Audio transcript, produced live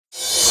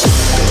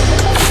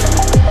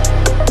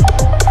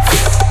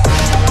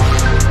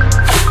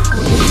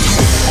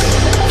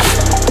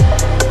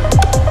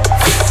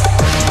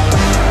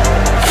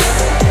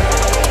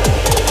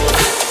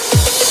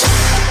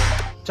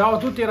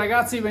tutti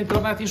ragazzi,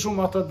 bentornati su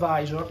Moto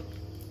Advisor.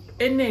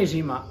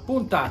 Ennesima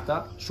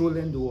puntata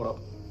sull'enduro.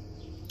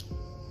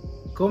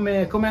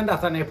 Come è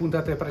andata nelle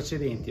puntate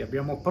precedenti?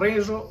 Abbiamo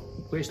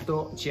preso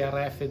questo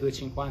CRF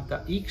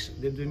 250X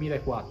del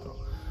 2004.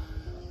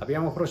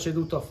 Abbiamo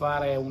proceduto a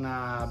fare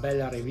una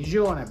bella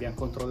revisione, abbiamo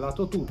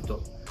controllato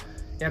tutto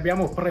e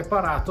abbiamo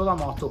preparato la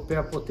moto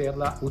per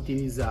poterla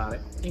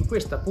utilizzare. In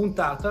questa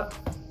puntata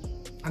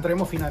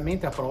andremo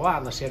finalmente a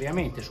provarla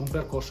seriamente su un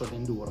percorso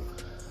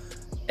d'enduro.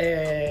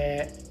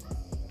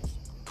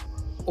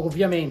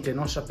 Ovviamente,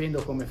 non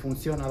sapendo come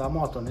funziona la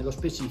moto nello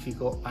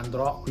specifico,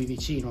 andrò qui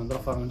vicino, andrò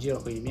a fare un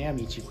giro con i miei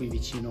amici qui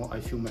vicino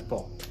al fiume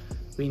Po,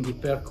 quindi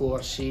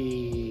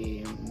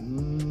percorsi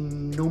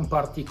non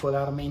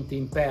particolarmente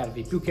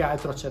impervi, più che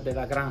altro c'è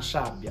della gran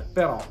sabbia,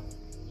 però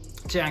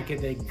c'è anche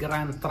del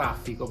gran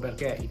traffico,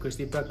 perché in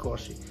questi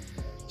percorsi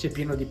c'è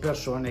pieno di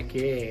persone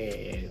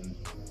che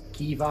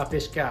chi va a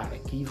pescare,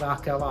 chi va a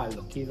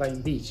cavallo, chi va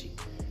in bici,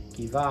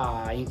 chi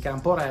va in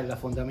camporella,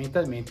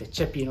 fondamentalmente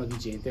c'è pieno di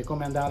gente. È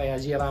come andare a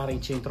girare in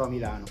centro a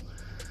Milano.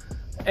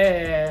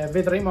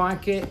 Vedremo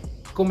anche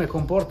come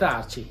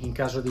comportarci in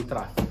caso di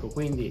traffico,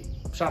 quindi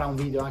sarà un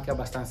video anche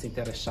abbastanza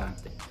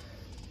interessante.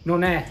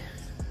 Non è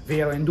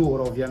vero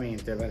enduro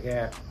ovviamente,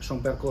 perché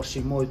sono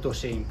percorsi molto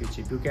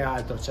semplici, più che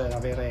altro c'è da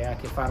avere a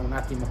che fare un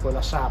attimo con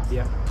la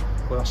sabbia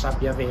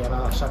vera,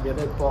 la sabbia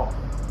del Po,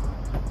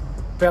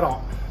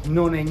 però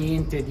non è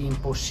niente di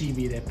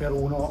impossibile per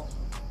uno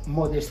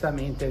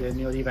modestamente del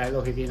mio livello,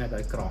 che viene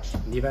dal cross,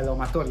 livello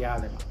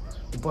amatoriale, ma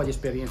un po' di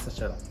esperienza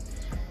ce l'ho.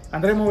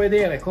 Andremo a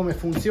vedere come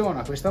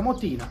funziona questa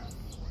motina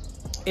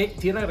e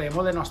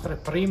tireremo le nostre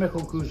prime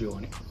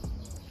conclusioni.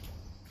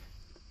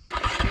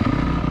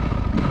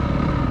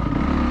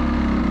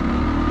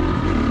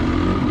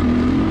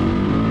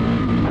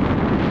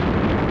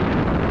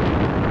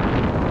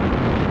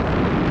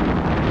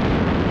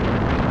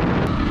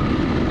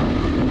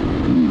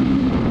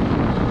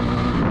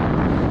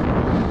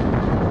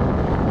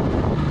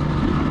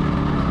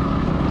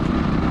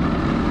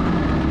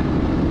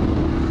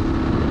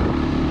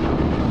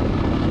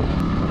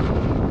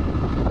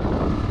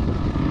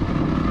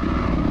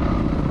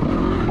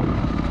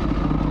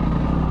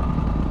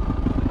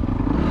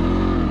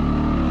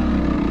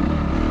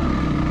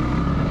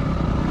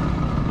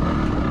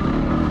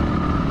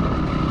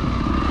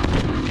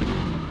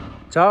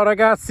 Ciao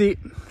ragazzi,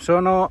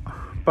 sono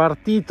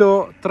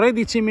partito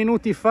 13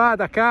 minuti fa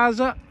da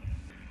casa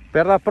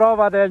per la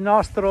prova del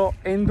nostro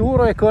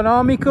enduro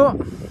economico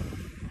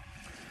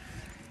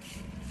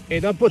e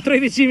dopo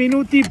 13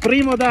 minuti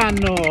primo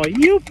danno,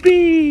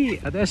 yuppie!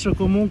 Adesso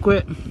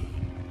comunque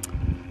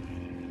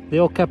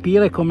devo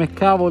capire come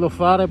cavolo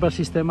fare per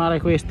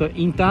sistemare questo.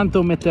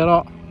 Intanto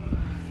metterò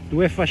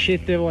due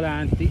fascette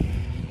volanti,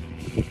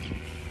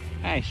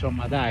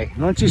 insomma dai,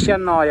 non ci si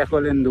annoia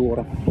con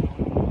l'enduro.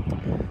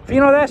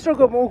 Fino adesso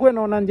comunque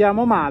non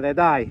andiamo male,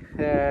 dai,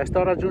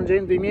 sto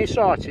raggiungendo i miei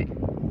soci,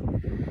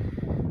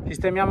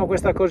 sistemiamo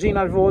questa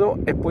cosina al volo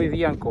e poi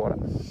via ancora.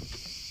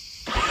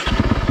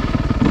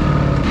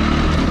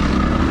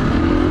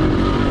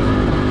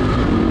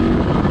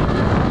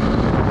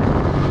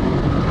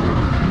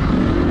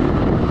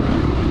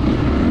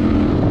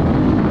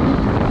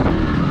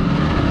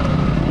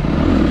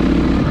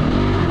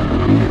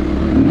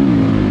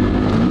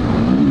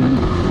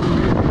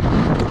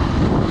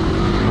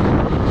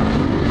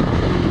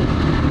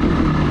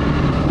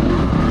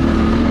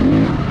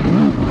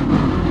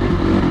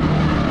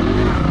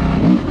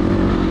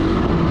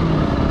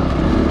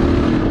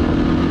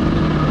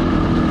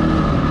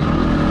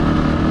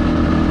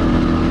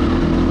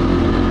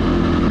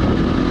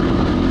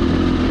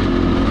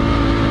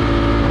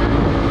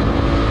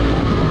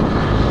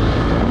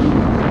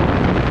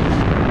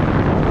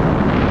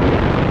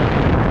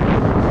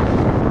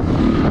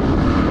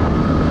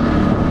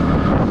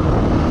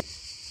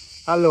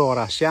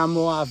 Allora,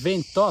 siamo a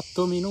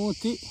 28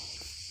 minuti,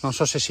 non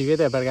so se si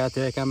vede perché la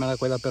telecamera è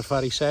quella per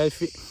fare i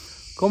selfie.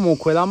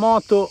 Comunque la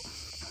moto,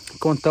 il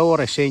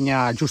contatore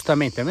segna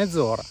giustamente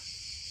mezz'ora.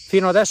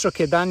 Fino adesso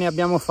che danni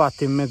abbiamo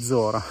fatto in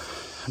mezz'ora?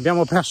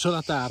 Abbiamo perso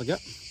la targa,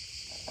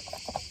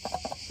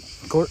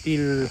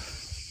 il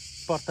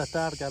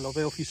portatarga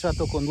l'avevo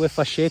fissato con due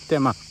fascette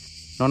ma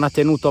non ha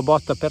tenuto a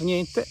botta per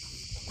niente.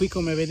 Qui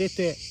come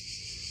vedete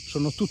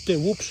sono tutte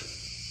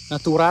whoops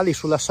naturali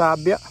sulla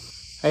sabbia.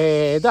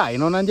 E dai,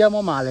 non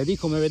andiamo male, lì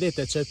come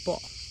vedete c'è il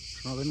Po,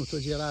 sono venuto a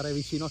girare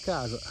vicino a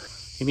casa,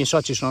 i miei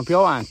soci sono più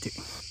avanti.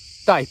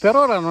 Dai, per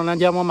ora non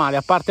andiamo male,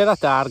 a parte la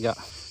targa,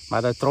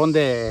 ma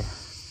d'altronde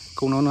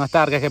con una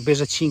targa che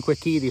pesa 5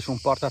 kg su un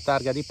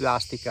portatarga di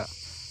plastica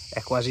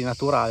è quasi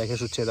naturale che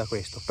succeda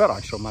questo. Però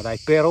insomma dai,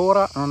 per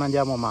ora non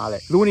andiamo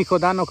male. L'unico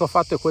danno che ho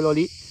fatto è quello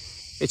lì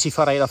e ci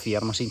farei la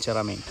firma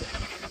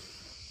sinceramente.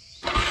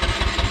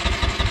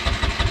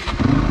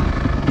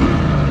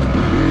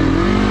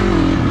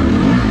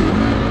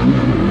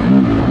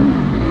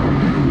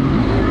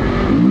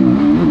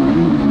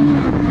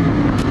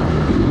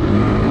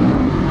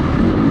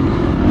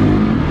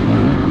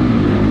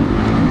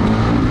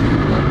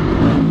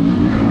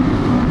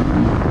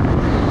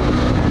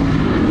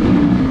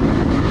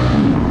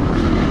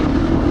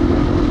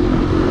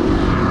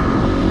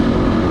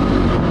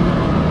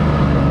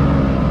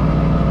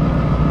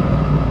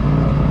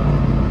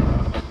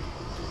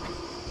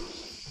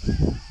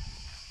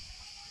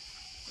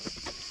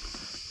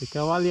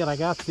 cavalli,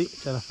 ragazzi,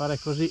 c'è da fare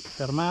così,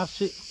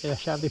 fermarsi e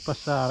lasciarli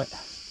passare.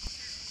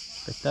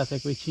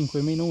 Aspettate quei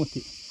 5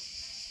 minuti,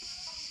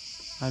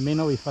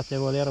 almeno vi fate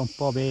volere un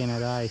po' bene,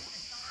 dai.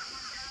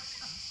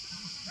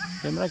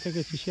 Sembra anche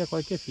che ci sia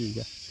qualche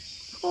figa.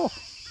 Oh!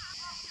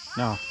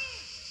 No,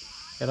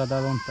 era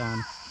da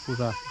lontano,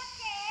 scusate.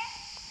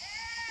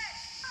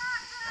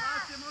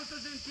 Grazie,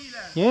 molto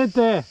gentile.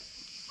 Niente!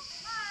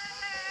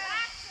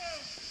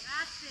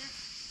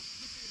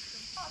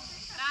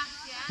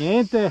 Grazie.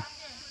 Niente!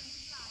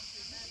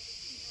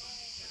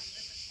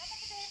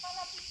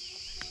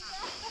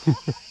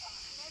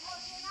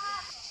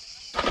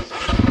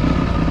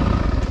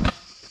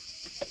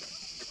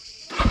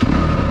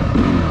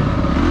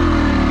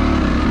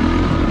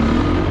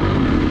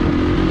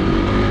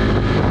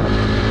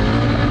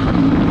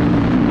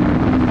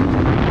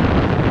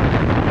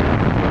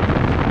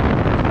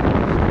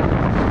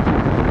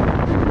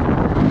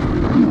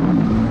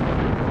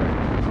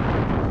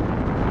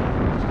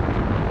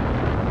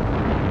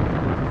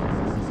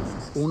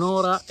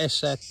 Un'ora e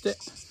 7.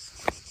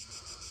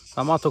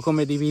 La moto,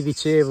 come vi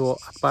dicevo,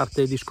 a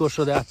parte il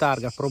discorso della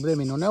targa,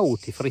 problemi non ne ha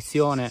avuti,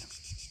 frizione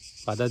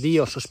va da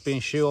Dio,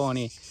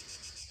 sospensioni, i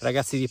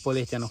ragazzi di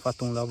Poletti hanno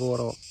fatto un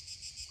lavoro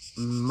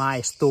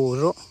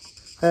maestoso,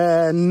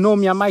 non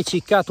mi ha mai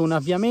ciccato un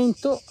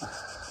avviamento,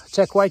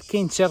 c'è qualche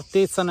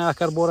incertezza nella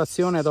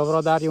carburazione,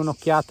 dovrò dargli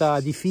un'occhiata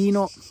di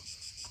fino,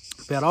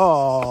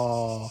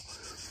 però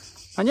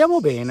andiamo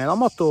bene, la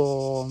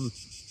moto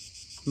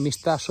mi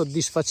sta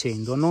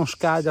soddisfacendo, non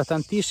scalda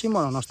tantissimo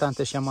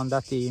nonostante siamo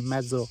andati in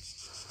mezzo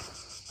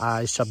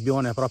al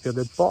sabbione proprio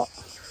del Po.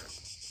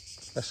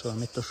 Adesso la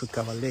metto sul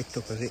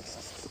cavalletto così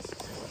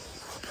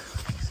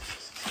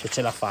che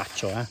ce la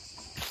faccio,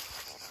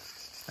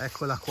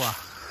 eccola qua.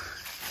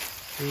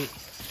 E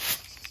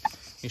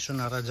mi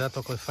sono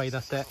arrangiato col fai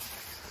da te,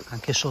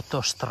 anche sotto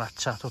ho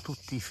stracciato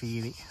tutti i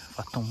fili, ho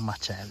fatto un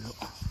macello.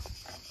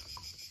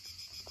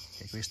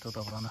 E questo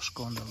dovrò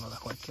nasconderlo da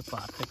qualche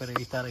parte per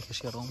evitare che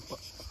si rompa.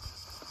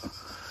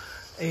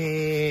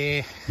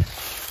 E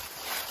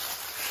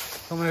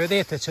come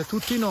vedete c'è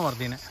tutto in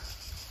ordine.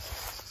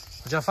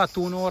 Ho già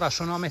fatto un'ora,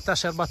 sono a metà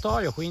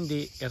serbatoio,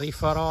 quindi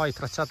rifarò il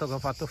tracciato che ho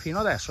fatto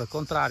fino adesso, al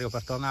contrario,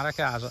 per tornare a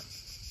casa.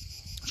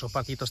 Sono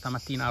partito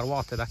stamattina a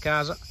ruote da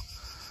casa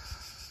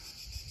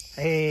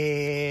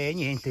e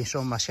niente,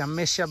 insomma, siamo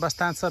messi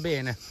abbastanza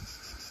bene.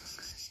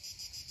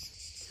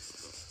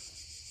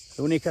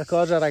 L'unica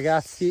cosa,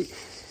 ragazzi,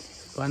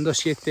 quando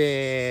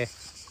siete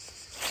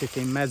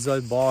in mezzo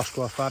al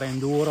bosco a fare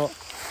enduro,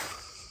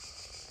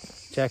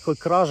 cioè col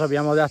cross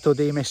abbiamo dato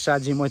dei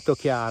messaggi molto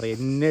chiari,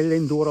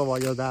 nell'enduro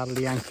voglio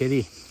darli anche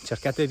lì.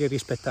 Cercate di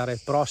rispettare il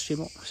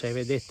prossimo, se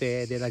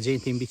vedete della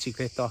gente in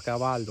bicicletta o a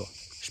cavallo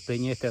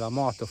spegnete la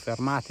moto,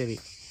 fermatevi,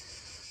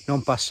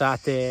 non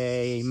passate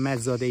in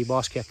mezzo a dei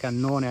boschi a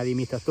cannone, a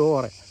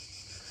limitatore.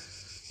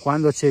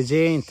 Quando c'è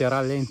gente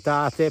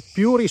rallentate,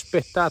 più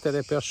rispettate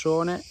le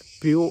persone,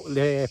 più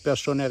le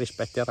persone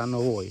rispetteranno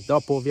voi.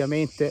 Dopo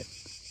ovviamente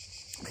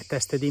le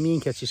teste di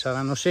minchia ci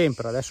saranno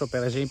sempre. Adesso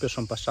per esempio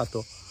sono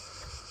passato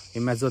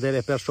in mezzo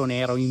delle persone,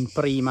 ero in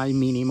prima al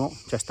minimo,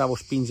 cioè stavo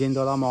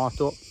spingendo la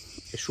moto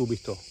e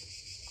subito,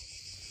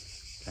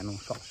 cioè non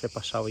so se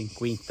passavo in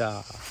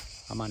quinta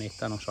a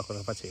manetta, non so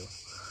cosa facevo.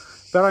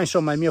 Però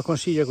insomma il mio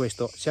consiglio è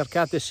questo,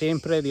 cercate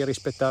sempre di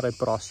rispettare il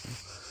prossimo.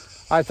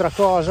 Altra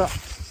cosa,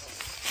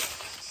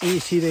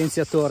 il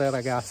silenziatore,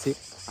 ragazzi.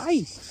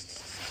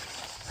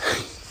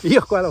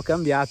 Io qua l'ho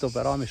cambiato,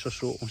 però ho messo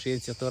su un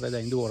silenziatore da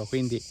enduro,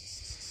 quindi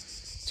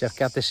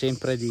cercate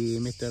sempre di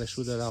mettere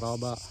su della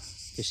roba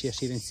che sia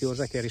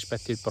silenziosa e che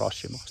rispetti il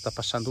prossimo. Sta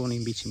passando uno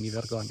in bici, mi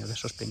vergogno,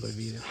 adesso spengo il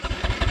video.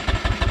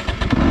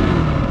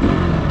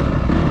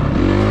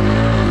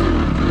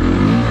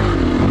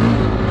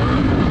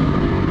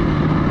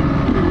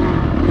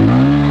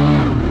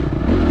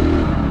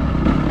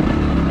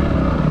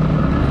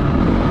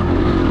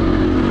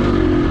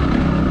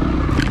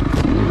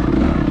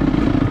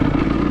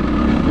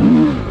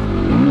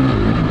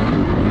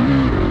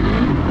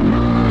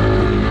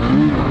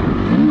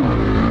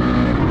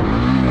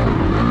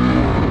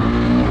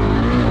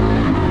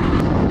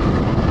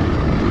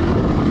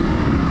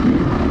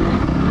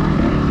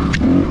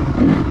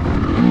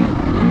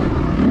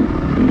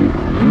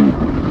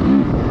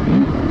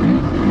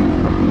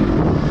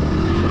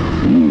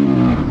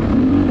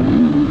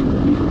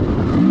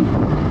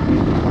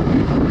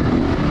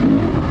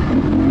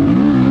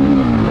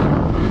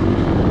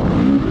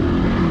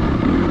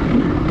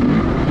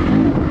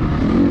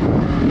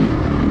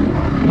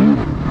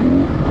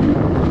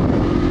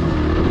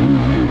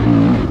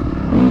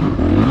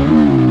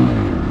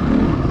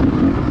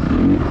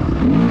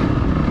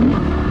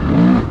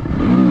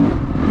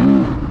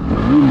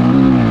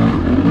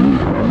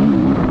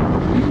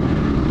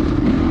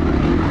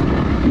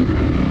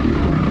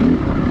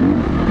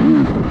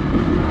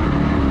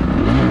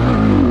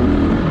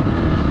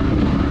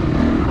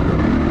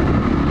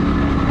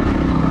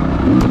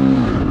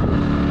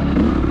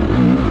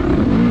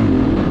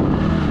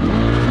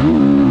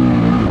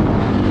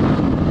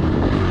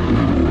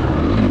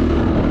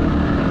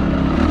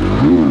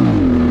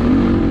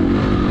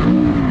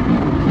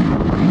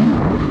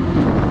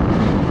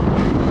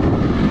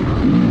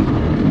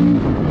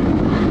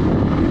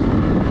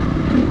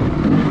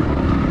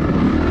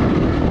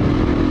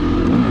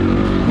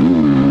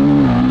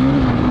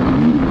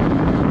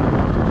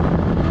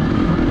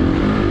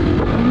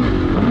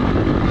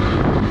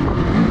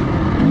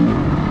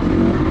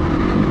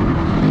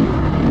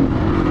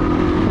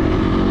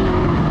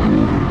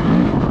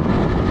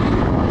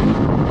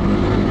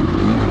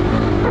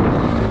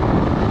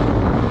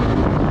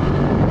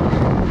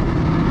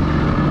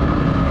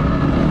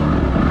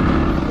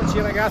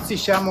 ragazzi,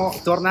 siamo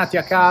tornati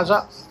a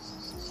casa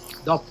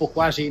dopo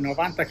quasi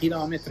 90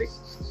 km.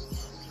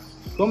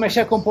 Come si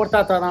è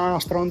comportata la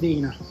nostra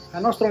ondina? La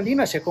nostra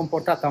ondina si è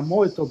comportata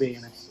molto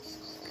bene,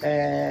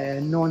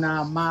 non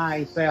ha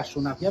mai perso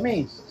un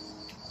avviamento,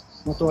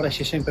 il motore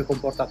si è sempre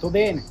comportato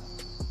bene,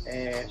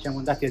 siamo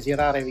andati a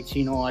girare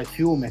vicino al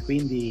fiume,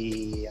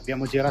 quindi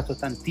abbiamo girato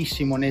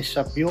tantissimo nel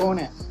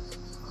sabbione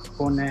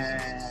con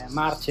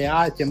marce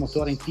alte,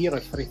 motore in tiro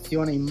e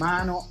frizione in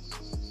mano.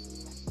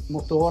 Il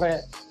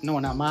motore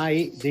non ha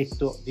mai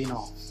detto di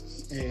no,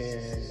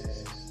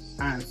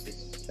 anzi,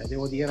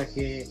 devo dire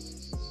che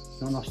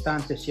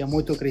nonostante sia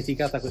molto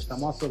criticata questa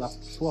moto, la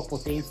sua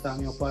potenza a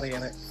mio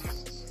parere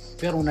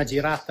per una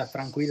girata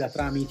tranquilla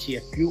tra amici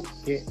è più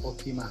che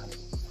ottimale.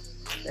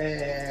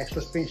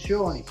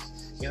 Sospensioni,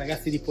 i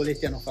ragazzi di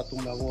Poletti hanno fatto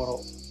un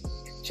lavoro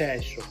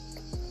eccelso,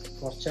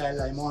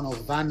 forcella e mono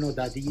vanno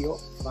da Dio,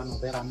 vanno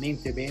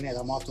veramente bene,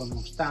 la moto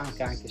non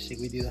stanca anche se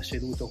guidi da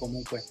seduto,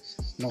 comunque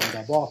non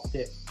da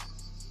botte,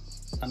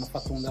 hanno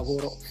fatto un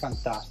lavoro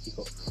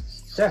fantastico.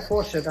 C'è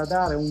forse da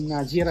dare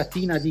una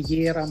giratina di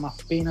ghiera, ma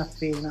appena,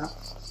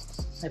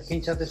 perché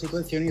in certe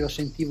situazioni lo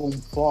sentivo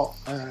un po'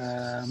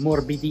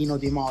 morbidino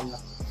di molla,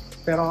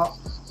 però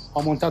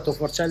ho montato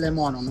forcella e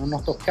mono, non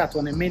ho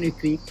toccato nemmeno i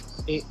click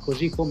e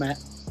così com'è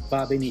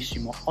va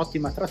benissimo.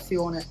 Ottima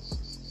trazione,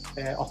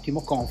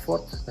 ottimo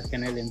comfort, perché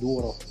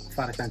nell'enduro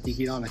fare tanti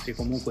chilometri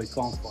comunque il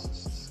comfort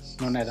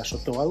non è da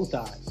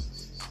sottovalutare,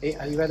 e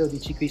a livello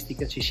di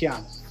ciclistica ci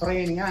siamo.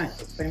 Freni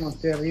anche, freno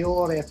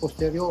anteriore e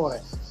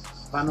posteriore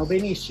vanno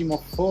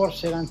benissimo,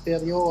 forse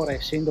l'anteriore,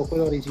 essendo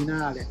quello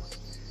originale,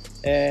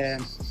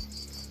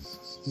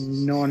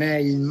 non è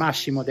il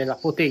massimo della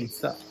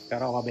potenza,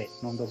 però vabbè,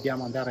 non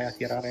dobbiamo andare a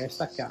tirare e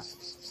staccare.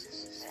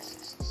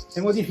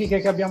 Le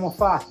modifiche che abbiamo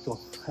fatto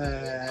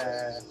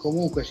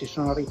comunque si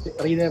sono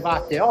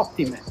rilevate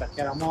ottime,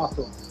 perché la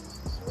moto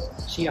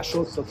sia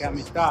sotto che a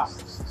metà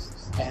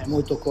è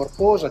molto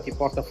corposa, ti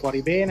porta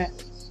fuori bene,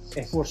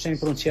 è pur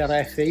sempre un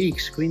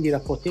CRFX, quindi la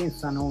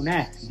potenza non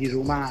è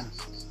disumana,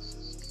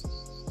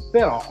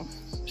 però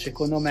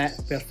secondo me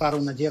per fare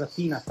una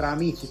giratina tra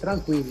amici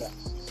tranquilla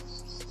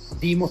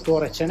di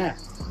motore ce n'è,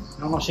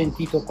 non ho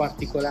sentito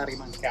particolari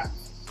mancanze,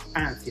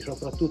 anzi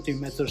soprattutto in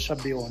mezzo al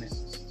sabbione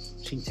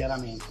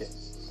sinceramente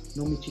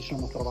non mi ci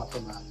sono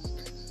trovato male.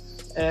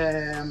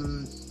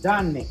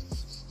 Danni,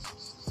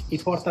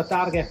 il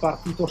portatarga è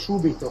partito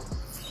subito,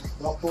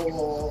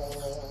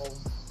 dopo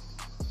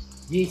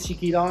 10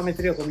 km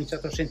ho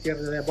cominciato a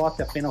sentire delle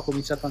botte, appena ho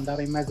cominciato ad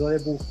andare in mezzo alle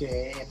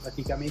buche e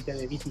praticamente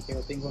le viti che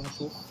lo tengono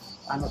su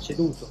hanno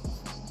ceduto.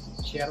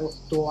 Si è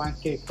rotto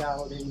anche il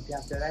cavo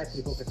dell'impianto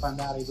elettrico che fa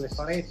andare i due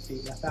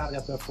faretti, la targa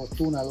per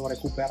fortuna l'ho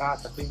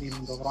recuperata, quindi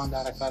non dovrò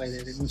andare a fare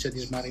le denunce di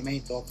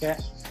smarrimento, ok?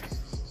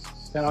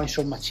 Però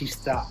insomma ci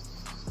sta.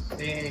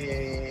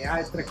 E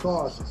altre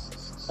cose,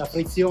 la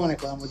frizione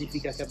con la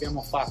modifica che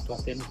abbiamo fatto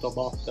ha tenuto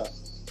botta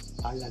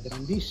alla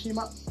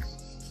grandissima.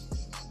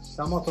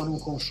 La moto non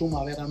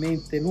consuma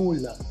veramente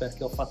nulla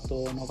perché ho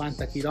fatto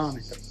 90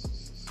 km,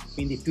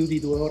 quindi più di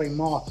 2 ore in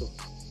moto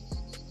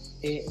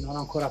e non ho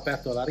ancora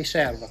aperto la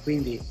riserva,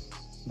 quindi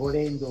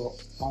volendo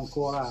ho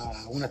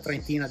ancora una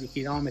trentina di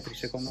chilometri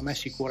secondo me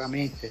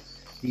sicuramente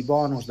di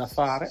bonus da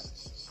fare,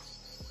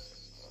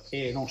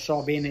 e non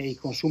so bene i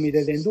consumi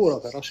dell'enduro,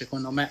 però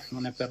secondo me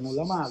non è per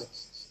nulla male.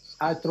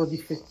 Altro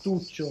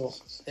difettuccio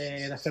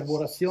è la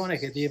carburazione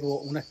che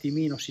devo un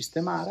attimino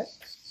sistemare.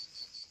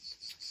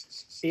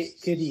 E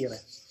che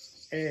dire,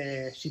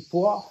 si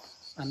può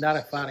andare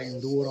a fare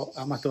enduro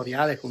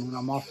amatoriale con una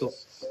moto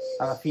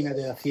alla fine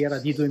della fiera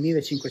di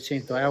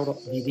 2.500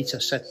 euro di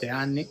 17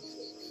 anni?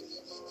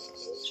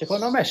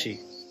 Secondo me sì,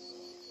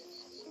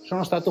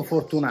 sono stato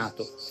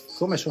fortunato,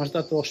 come sono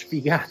stato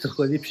sfigato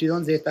con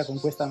l'YZ, con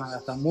questa mi è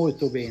andata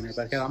molto bene,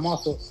 perché la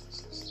moto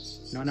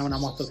non è una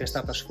moto che è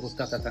stata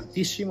sfruttata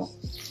tantissimo,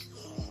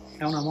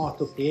 è una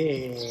moto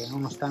che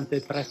nonostante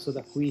il prezzo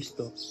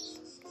d'acquisto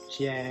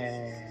si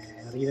è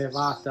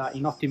rilevata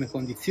in ottime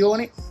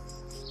condizioni.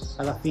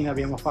 Alla fine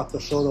abbiamo fatto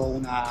solo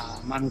una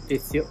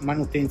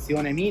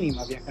manutenzione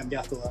minima, abbiamo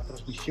cambiato la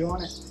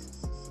trasmissione,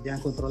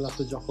 abbiamo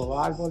controllato il gioco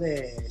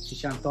valvole, ci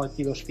siamo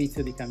tolti lo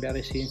sfizio di cambiare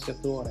il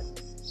silenziatore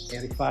e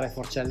rifare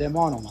forcelle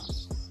mono, ma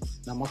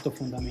la moto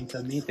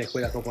fondamentalmente è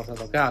quella che ho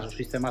portato a casa. Ho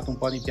sistemato un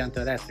po' di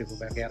impianto elettrico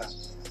perché era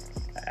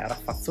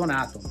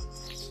raffazzonato,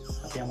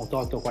 abbiamo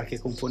tolto qualche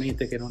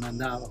componente che non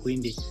andava,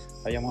 quindi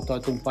abbiamo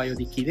tolto un paio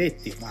di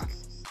chiletti, ma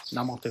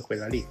la moto è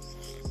quella lì.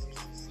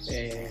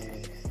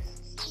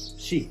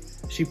 Sì,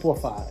 si può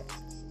fare.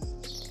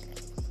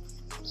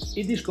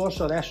 Il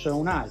discorso adesso è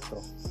un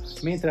altro.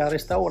 Mentre la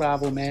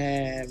restauravo mi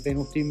è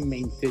venuto in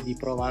mente di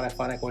provare a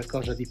fare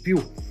qualcosa di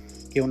più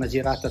che una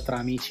girata tra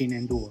amici in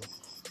enduro.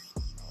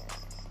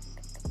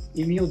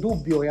 Il mio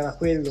dubbio era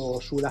quello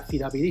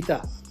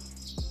sull'affidabilità,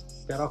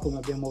 però come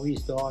abbiamo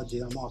visto oggi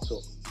la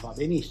moto va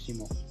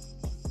benissimo,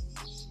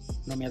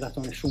 non mi ha dato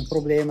nessun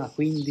problema,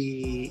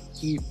 quindi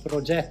il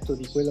progetto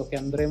di quello che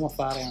andremo a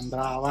fare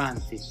andrà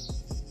avanti.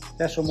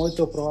 Adesso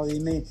molto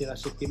probabilmente la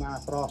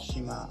settimana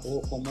prossima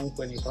o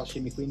comunque nei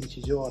prossimi 15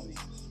 giorni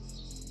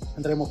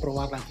andremo a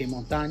provarla anche in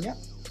montagna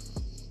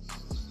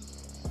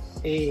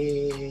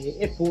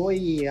e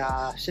poi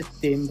a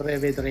settembre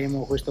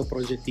vedremo questo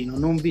progettino.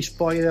 Non vi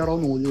spoilerò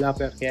nulla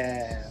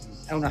perché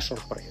è una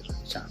sorpresa,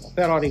 diciamo,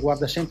 però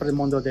riguarda sempre il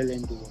mondo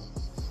dell'enduro.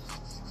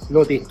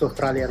 L'ho detto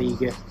tra le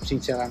righe,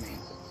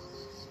 sinceramente.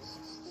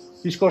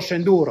 Discorso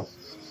enduro,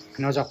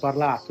 ne ho già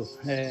parlato,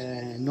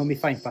 non mi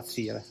fa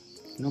impazzire.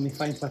 Non mi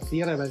fa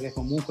impazzire perché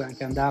comunque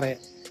anche andare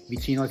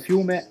vicino al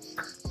fiume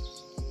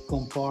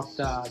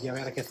comporta di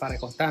avere a che fare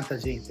con tanta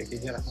gente che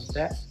gira con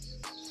te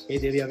e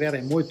devi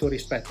avere molto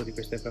rispetto di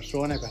queste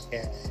persone,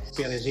 perché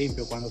per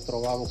esempio quando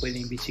trovavo quelli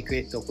in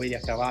bicicletta o quelli a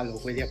cavallo o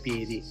quelli a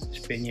piedi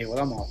spegnevo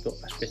la moto,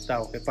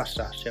 aspettavo che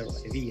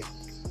passassero e via.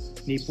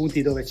 Nei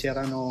punti dove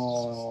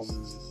c'erano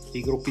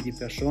dei gruppi di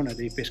persone,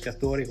 dei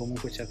pescatori,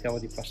 comunque cercavo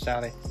di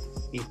passare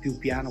il più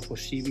piano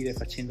possibile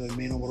facendo il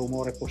meno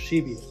rumore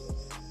possibile.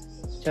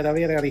 C'è da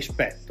avere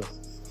rispetto.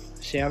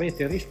 Se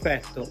avete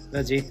rispetto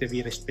la gente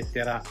vi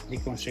rispetterà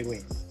di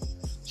conseguenza.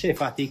 Se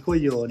fate i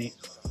coglioni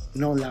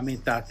non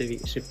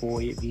lamentatevi se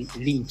poi vi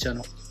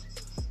linciano,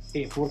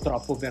 e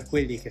purtroppo per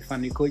quelli che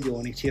fanno i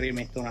coglioni ci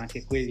rimettono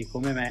anche quelli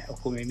come me o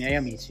come i miei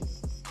amici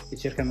che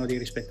cercano di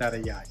rispettare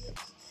gli altri.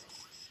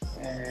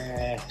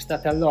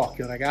 State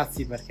all'occhio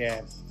ragazzi,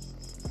 perché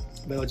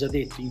ve l'ho già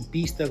detto, in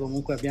pista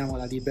comunque abbiamo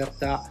la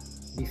libertà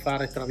di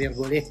fare tra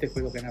virgolette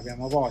quello che ne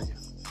abbiamo voglia,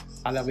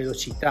 alla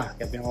velocità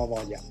che abbiamo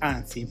voglia,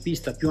 anzi in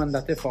pista più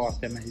andate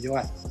forte meglio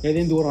è.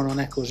 Nell'enduro non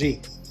è così,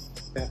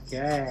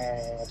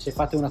 perché se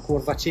fate una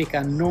curva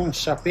cieca non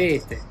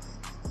sapete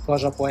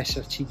cosa può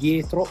esserci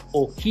dietro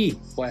o chi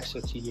può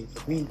esserci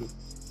dietro, quindi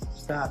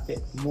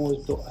state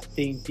molto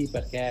attenti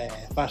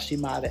perché farsi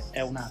male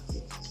è un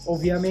attimo.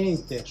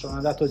 Ovviamente sono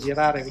andato a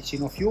girare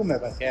vicino fiume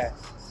perché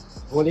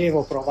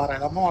volevo provare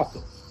la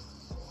moto,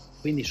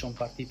 quindi sono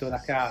partito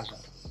da casa,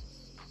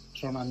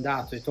 sono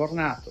andato e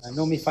tornato.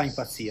 Non mi fa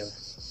impazzire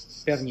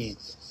per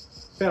niente,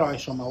 però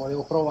insomma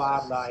volevo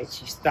provarla e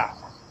ci sta,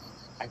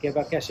 anche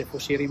perché se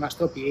fossi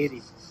rimasto a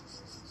piedi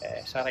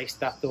sarei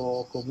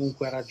stato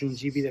comunque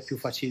raggiungibile più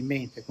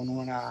facilmente con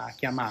una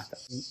chiamata.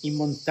 In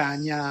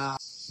montagna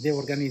devo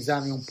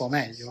organizzarmi un po'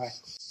 meglio,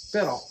 ecco.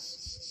 Però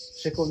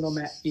secondo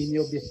me il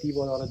mio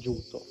obiettivo l'ho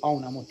raggiunto. Ho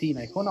una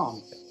motina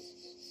economica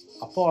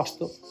a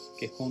posto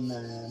che con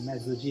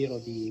mezzo giro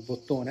di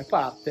bottone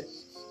parte,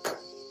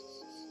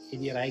 e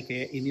direi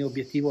che il mio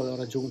obiettivo l'ho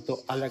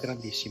raggiunto alla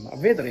grandissima.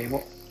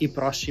 Vedremo i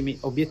prossimi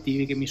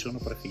obiettivi che mi sono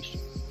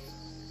prefisso.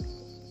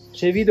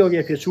 Se il video vi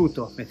è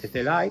piaciuto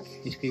mettete like,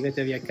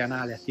 iscrivetevi al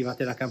canale,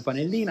 attivate la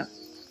campanellina.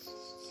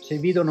 Se il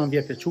video non vi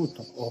è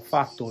piaciuto o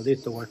ho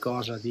detto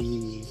qualcosa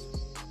di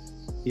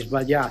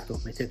sbagliato,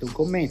 mettete un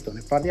commento,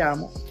 ne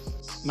parliamo.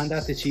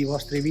 Mandateci i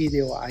vostri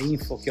video a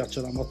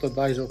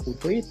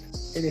info@motoadvisor.it.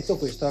 e detto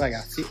questo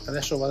ragazzi,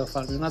 adesso vado a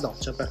farmi una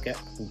doccia perché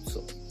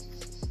puzzo.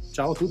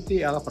 Ciao a tutti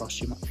e alla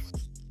prossima.